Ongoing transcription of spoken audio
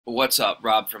What's up,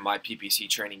 Rob from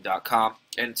myppctraining.com,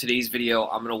 and in today's video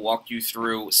I'm going to walk you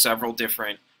through several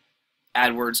different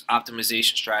AdWords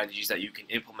optimization strategies that you can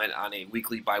implement on a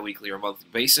weekly, bi-weekly, or monthly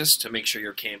basis to make sure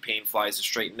your campaign flies a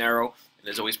straight and narrow and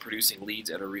is always producing leads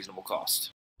at a reasonable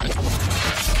cost.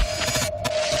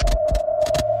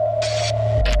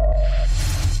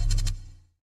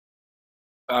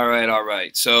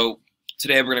 Alright, so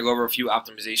today we're going to go over a few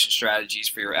optimization strategies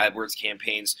for your AdWords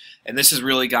campaigns, and this is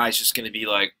really, guys, just going to be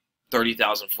like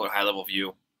 30,000 foot high level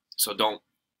view, so don't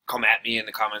come at me in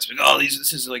the comments like, oh,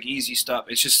 this is like easy stuff.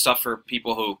 It's just stuff for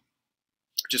people who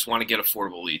just want to get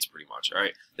affordable leads, pretty much.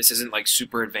 Alright, this isn't like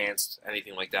super advanced,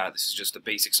 anything like that. This is just the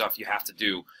basic stuff you have to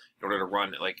do in order to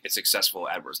run like a successful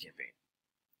AdWords campaign.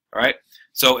 Alright,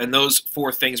 so and those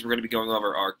four things we're going to be going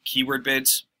over are keyword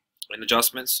bids and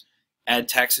adjustments, ad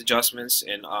text adjustments,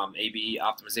 and A/B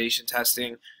optimization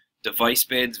testing, device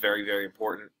bids, very, very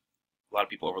important. A lot of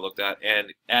people overlook that,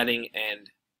 and adding and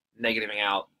negativing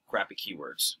out crappy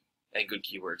keywords and good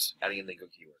keywords, adding in the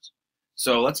good keywords.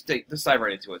 So let's dive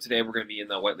right into it. Today we're going to be in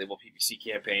the white label PPC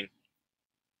campaign.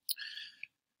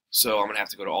 So I'm going to have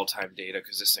to go to all-time data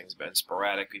because this thing's been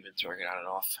sporadic. We've been throwing it on and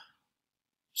off.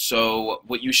 So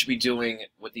what you should be doing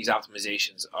with these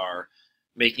optimizations are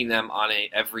making them on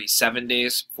every 7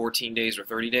 days, 14 days, or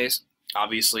 30 days.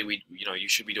 Obviously, you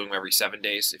should be doing them every 7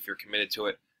 days if you're committed to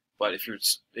it. But if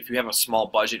you have a small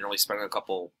budget and you're only spending a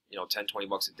couple, 10, 20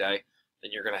 bucks a day,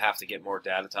 then you're going to have to get more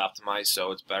data to optimize.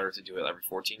 So it's better to do it every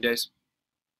 14 days.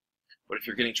 But if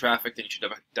you're getting traffic, then you should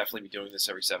definitely be doing this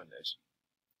every 7 days.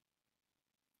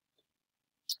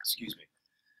 Excuse me.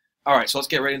 All right, so let's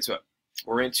get right into it.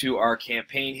 We're into our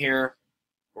campaign here.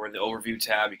 We're in the overview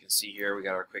tab. You can see here we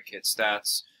got our quick hit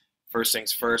stats. First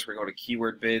things first, we're going to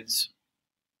keyword bids.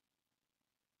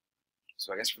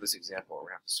 So I guess for this example, we're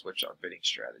going to have to switch our bidding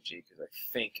strategy because I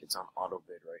think it's on auto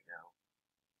bid right now.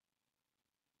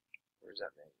 Where's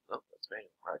that manual? Oh, that's manual.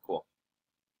 All right, cool.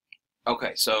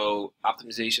 Okay, so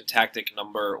optimization tactic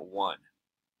number 1,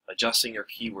 adjusting your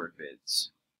keyword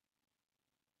bids.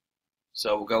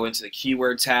 So we'll go into the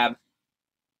keyword tab.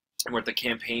 And we're at the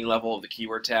campaign level of the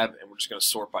keyword tab, and we're just going to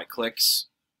sort by clicks.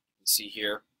 You can see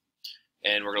here.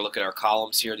 And we're going to look at our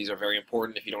columns here. These are very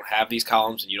important. If you don't have these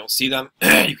columns and you don't see them,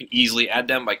 you can easily add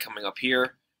them by coming up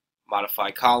here,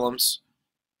 modify columns.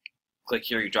 Click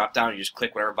here, you drop down, you just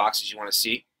click whatever boxes you want to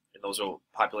see, and those will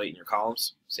populate in your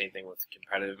columns. Same thing with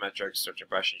competitive metrics, search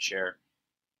impression share. And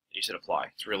you said apply.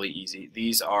 It's really easy.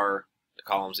 These are the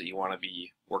columns that you want to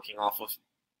be working off of,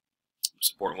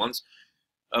 most important ones.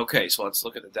 Okay, so let's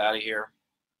look at the data here.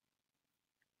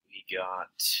 We got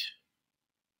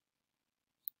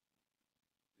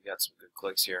some good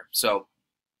clicks here. So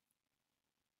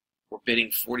we're bidding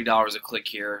 $40 a click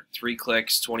here. 3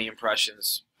 clicks, 20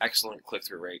 impressions, excellent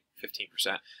click-through rate,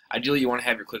 15%. Ideally, you want to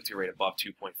have your click-through rate above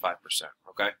 2.5%.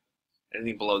 Okay,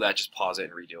 anything below that, just pause it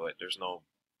and redo it. There's no,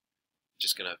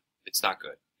 it's not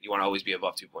good. You want to always be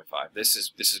above 2.5. This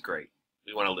is great.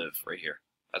 We want to live right here.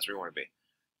 That's where we want to be.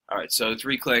 All right, so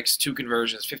 3 clicks, 2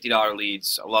 conversions, $50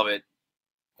 leads. I love it.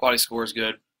 Quality score is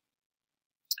good.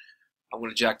 I'm going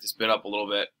to jack this bid up a little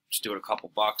bit. Just do it a couple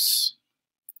bucks.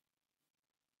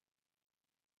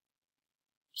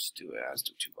 Let's do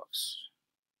 2 bucks.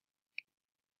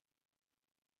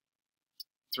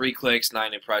 3 clicks,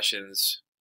 9 impressions,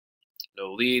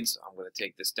 no leads. I'm going to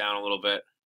take this down a little bit.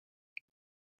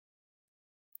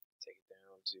 Take it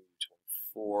down to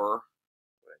 24. What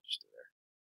did I just do there?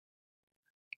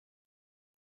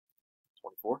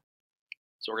 24.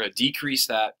 So we're going to decrease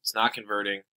that. It's not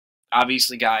converting.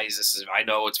 Obviously, guys, I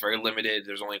know it's very limited.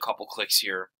 There's only a couple clicks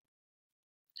here.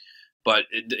 But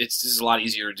this is a lot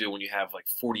easier to do when you have like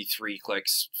 43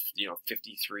 clicks,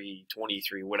 53,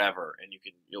 23, whatever, and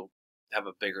you'll have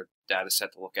a bigger data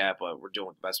set to look at, but we're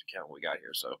doing the best we can what we got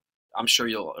here. So I'm sure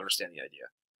you'll understand the idea.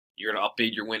 You're going to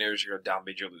upbid your winners, you're going to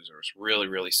downbid your losers. Really,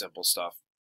 really simple stuff.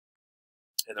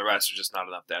 And the rest are just not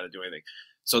enough data to do anything.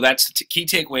 So that's the key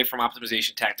takeaway from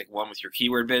optimization tactic 1 with your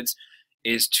keyword bids,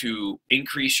 is to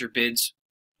increase your bids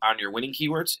on your winning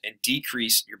keywords and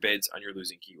decrease your bids on your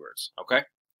losing keywords. Okay?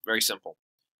 Very simple.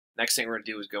 Next thing we're going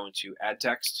to do is go into ad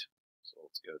text. So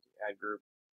let's go to ad group,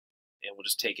 and we'll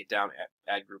just take it down at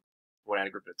ad group, one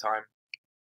ad group at a time.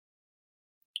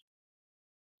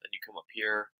 Then you come up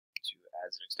here to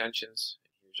ads and extensions,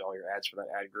 and here's all your ads for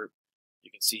that ad group. You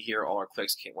can see here all our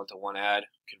clicks went to one ad,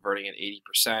 converting at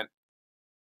 80%,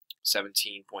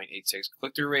 17.86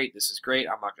 click-through rate. This is great.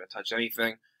 I'm not going to touch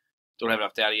anything. Don't have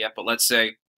enough data yet, but let's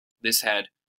say this had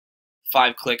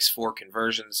 5 clicks, 4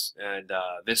 conversions, and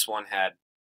this one had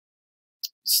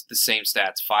the same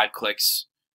stats, 5 clicks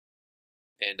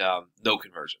and no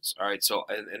conversions. All right, so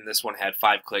and this one had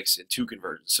 5 clicks and 2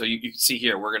 conversions. So you can see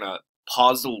here we would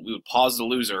pause the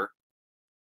loser,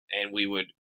 and we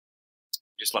would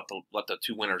just let the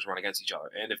 2 winners run against each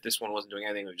other. And if this one wasn't doing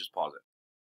anything, we would just pause it.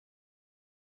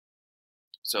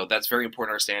 So that's very important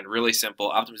to understand. Really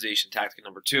simple optimization tactic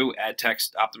number 2: ad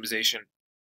text optimization.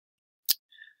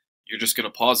 You're just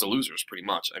going to pause the losers pretty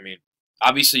much. I mean,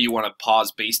 obviously you want to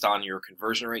pause based on your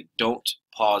conversion rate. Don't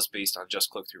pause based on just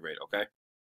click-through rate. Okay.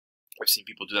 I've seen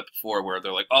people do that before where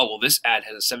they're like, oh, well, this ad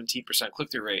has a 17%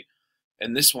 click-through rate,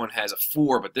 and this one has a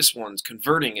 4, but this one's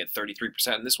converting at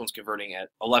 33%, and this one's converting at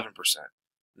 11%.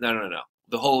 No.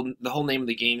 The whole name of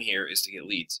the game here is to get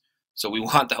leads. So we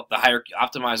want the higher,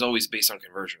 optimize always based on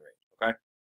conversion rate, okay?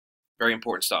 Very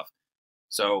important stuff.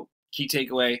 So key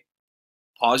takeaway,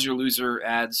 pause your loser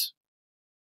ads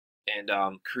and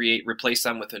replace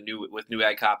them with new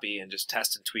ad copy, and just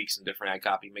test and tweak some different ad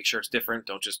copy. Make sure it's different.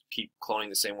 Don't just keep cloning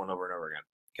the same one over and over again,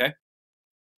 okay?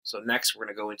 So next we're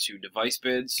going to go into device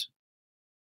bids.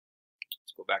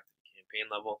 Let's go back to the campaign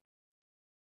level.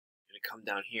 I'm going to come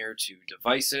down here to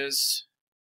devices.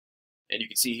 And you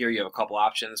can see here you have a couple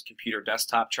options: computer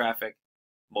desktop traffic,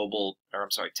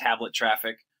 tablet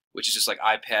traffic, which is just like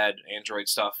iPad, Android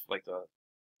stuff, like the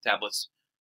tablets,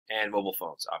 and mobile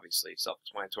phones, obviously,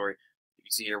 self-explanatory. You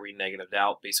can see here we negative'd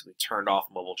out, basically turned off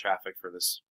mobile traffic for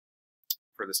this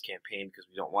campaign because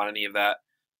we don't want any of that.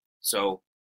 So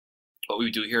what we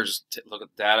do here is just look at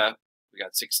the data. We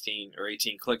got 16 or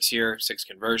 18 clicks here, 6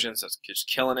 conversions. That's just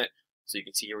killing it. So you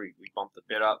can see here we bumped the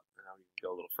bid up, and now we can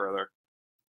go a little further.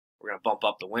 We're going to bump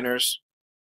up the winners.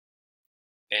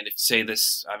 And if, say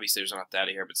this, obviously there's not enough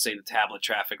data here, but say the tablet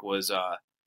traffic was,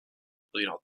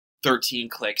 13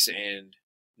 clicks and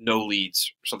no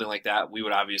leads, or something like that, we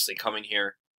would obviously come in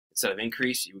here, instead of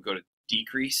increase, you would go to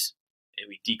decrease, and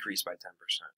we decrease by 10%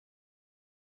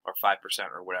 or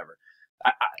 5% or whatever.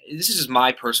 This is just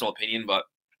my personal opinion, but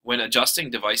when adjusting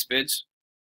device bids,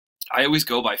 I always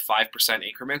go by 5%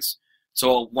 increments.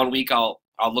 So 1 week I'll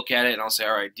look at it and I'll say,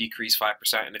 all right, decrease 5%,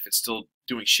 and if it's still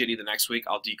doing shitty the next week,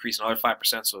 I'll decrease another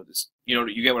 5%. So this,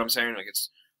 you get what I'm saying? Like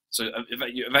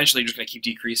eventually you're just gonna keep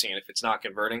decreasing, and if it's not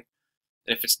converting,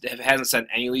 and if it hasn't sent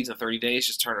any leads in 30 days,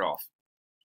 just turn it off.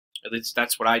 At least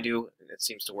that's what I do, and it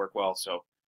seems to work well. So,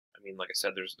 I mean, like I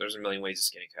said, there's a million ways to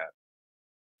skin a cat.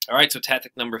 All right, so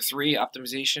tactic number 3,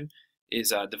 optimization,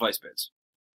 is device bids.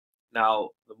 Now,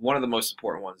 one of the most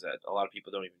important ones that a lot of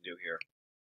people don't even do here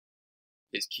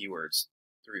is keywords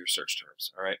through your search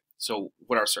terms. All right. So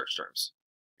what are search terms?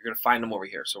 You're going to find them over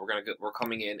here. So we're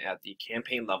coming in at the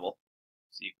campaign level.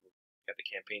 So you can get the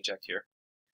campaign checked here.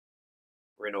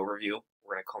 We're in overview.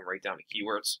 We're going to come right down to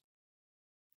keywords,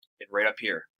 and right up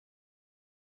here,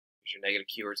 here's your negative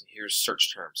keywords, and here's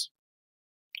search terms.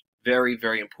 Very,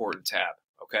 very important tab.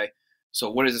 Okay. So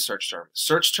what is a search term?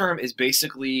 Search term is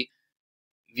basically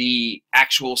the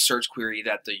actual search query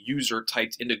that the user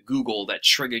typed into Google that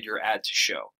triggered your ad to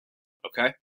show.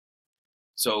 Okay?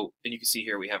 So, and you can see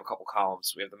here we have a couple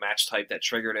columns. We have the match type that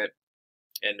triggered it,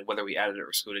 and whether we added it or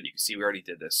excluded. You can see we already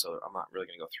did this, so I'm not really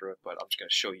going to go through it, but I'm just going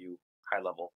to show you high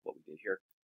level what we did here.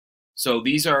 So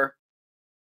these were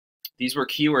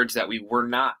keywords that we were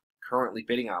not currently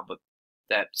bidding on, but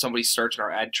that somebody searched and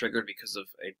our ad triggered because of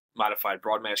a modified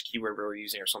broad match keyword we were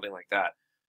using or something like that.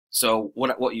 So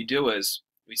what you do is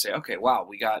we say, okay, wow,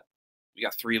 we got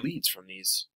 3 leads from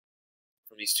these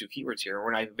 2 keywords here, and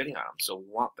we're not even bidding on them, so we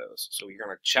want those. So you're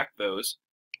going to check those,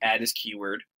 add as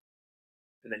keyword,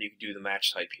 and then you can do the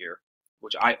match type here,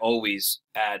 which I always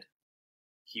add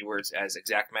keywords as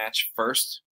exact match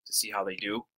first to see how they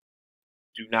do.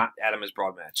 Do not add them as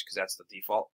broad match because that's the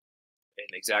default. And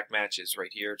exact match is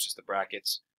right here, it's just the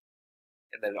brackets,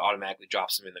 and then it automatically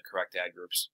drops them in the correct ad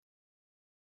groups.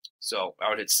 So I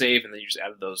would hit save, and then you just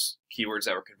added those keywords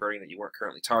that were converting that you weren't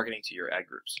currently targeting to your ad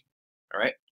groups. All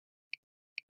right.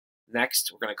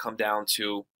 Next, we're going to come down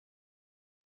to,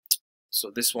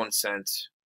 so this one sent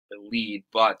a lead,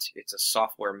 but it's a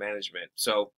software management.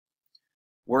 So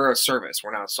we're a service,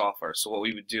 we're not a software. So what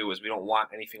we would do is we don't want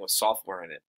anything with software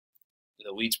in it.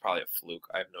 The lead's probably a fluke,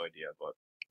 I have no idea, but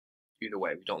either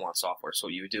way, we don't want software. So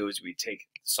what you would do is we take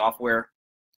software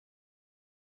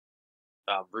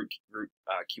root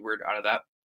keyword out of that,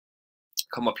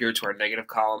 come up here to our negative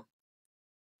column,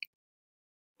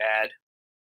 add,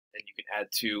 and you can add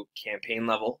to campaign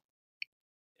level,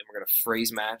 and we're going to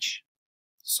phrase match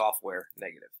software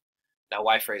negative. Now,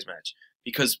 why phrase match?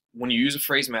 Because when you use a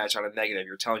phrase match on a negative,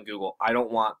 you're telling Google, I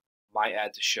don't want my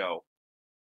ad to show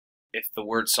if the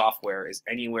word software is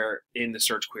anywhere in the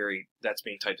search query that's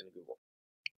being typed into Google.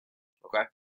 Okay?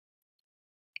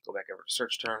 Go back over to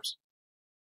search terms.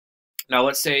 Now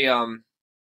let's say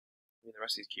I mean, the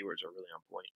rest of these keywords are really on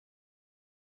point.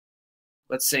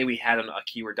 Let's say we had a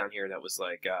keyword down here that was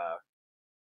like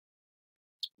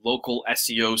local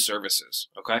SEO services,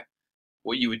 okay?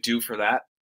 What you would do for that,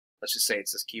 let's just say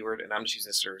it's this keyword, and I'm just using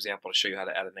this for example to show you how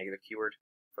to add a negative keyword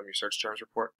from your search terms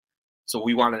report. So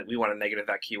we want to negative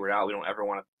that keyword out. We don't ever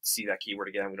want to see that keyword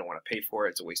again. We don't want to pay for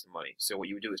it. It's a waste of money. So what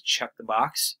you would do is check the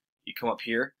box. You come up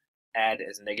here, add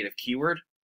as a negative keyword,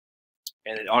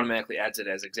 and it automatically adds it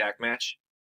as exact match.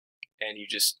 And you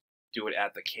just do it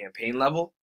at the campaign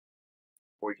level,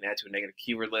 or you can add to a negative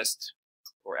keyword list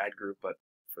or ad group. But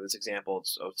for this example,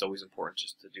 it's always important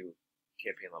just to do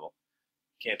campaign level.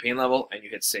 Campaign level, and you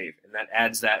hit save, and that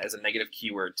adds that as a negative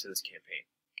keyword to this campaign.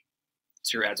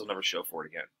 So your ads will never show for it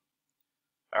again.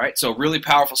 All right, so really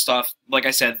powerful stuff. Like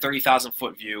I said, 30,000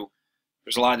 foot view.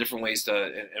 There's a lot of different ways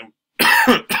to,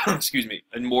 and excuse me,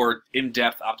 and more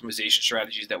in-depth optimization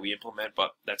strategies that we implement,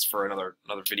 but that's for another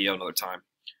video, another time.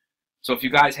 So if you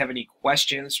guys have any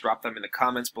questions, drop them in the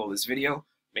comments below this video.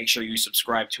 Make sure you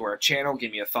subscribe to our channel.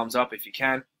 Give me a thumbs up if you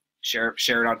can. Share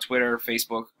it on Twitter,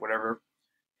 Facebook, whatever.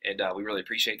 And we really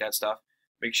appreciate that stuff.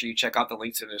 Make sure you check out the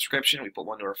links in the description. We put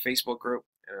one to our Facebook group.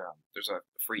 And, there's a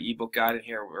free ebook guide in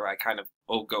here where I kind of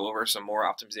go over some more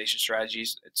optimization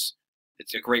strategies. It's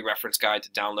a great reference guide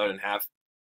to download and have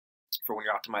for when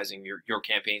you're optimizing your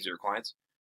campaigns or your clients.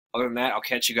 Other than that, I'll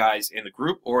catch you guys in the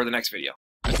group or the next video.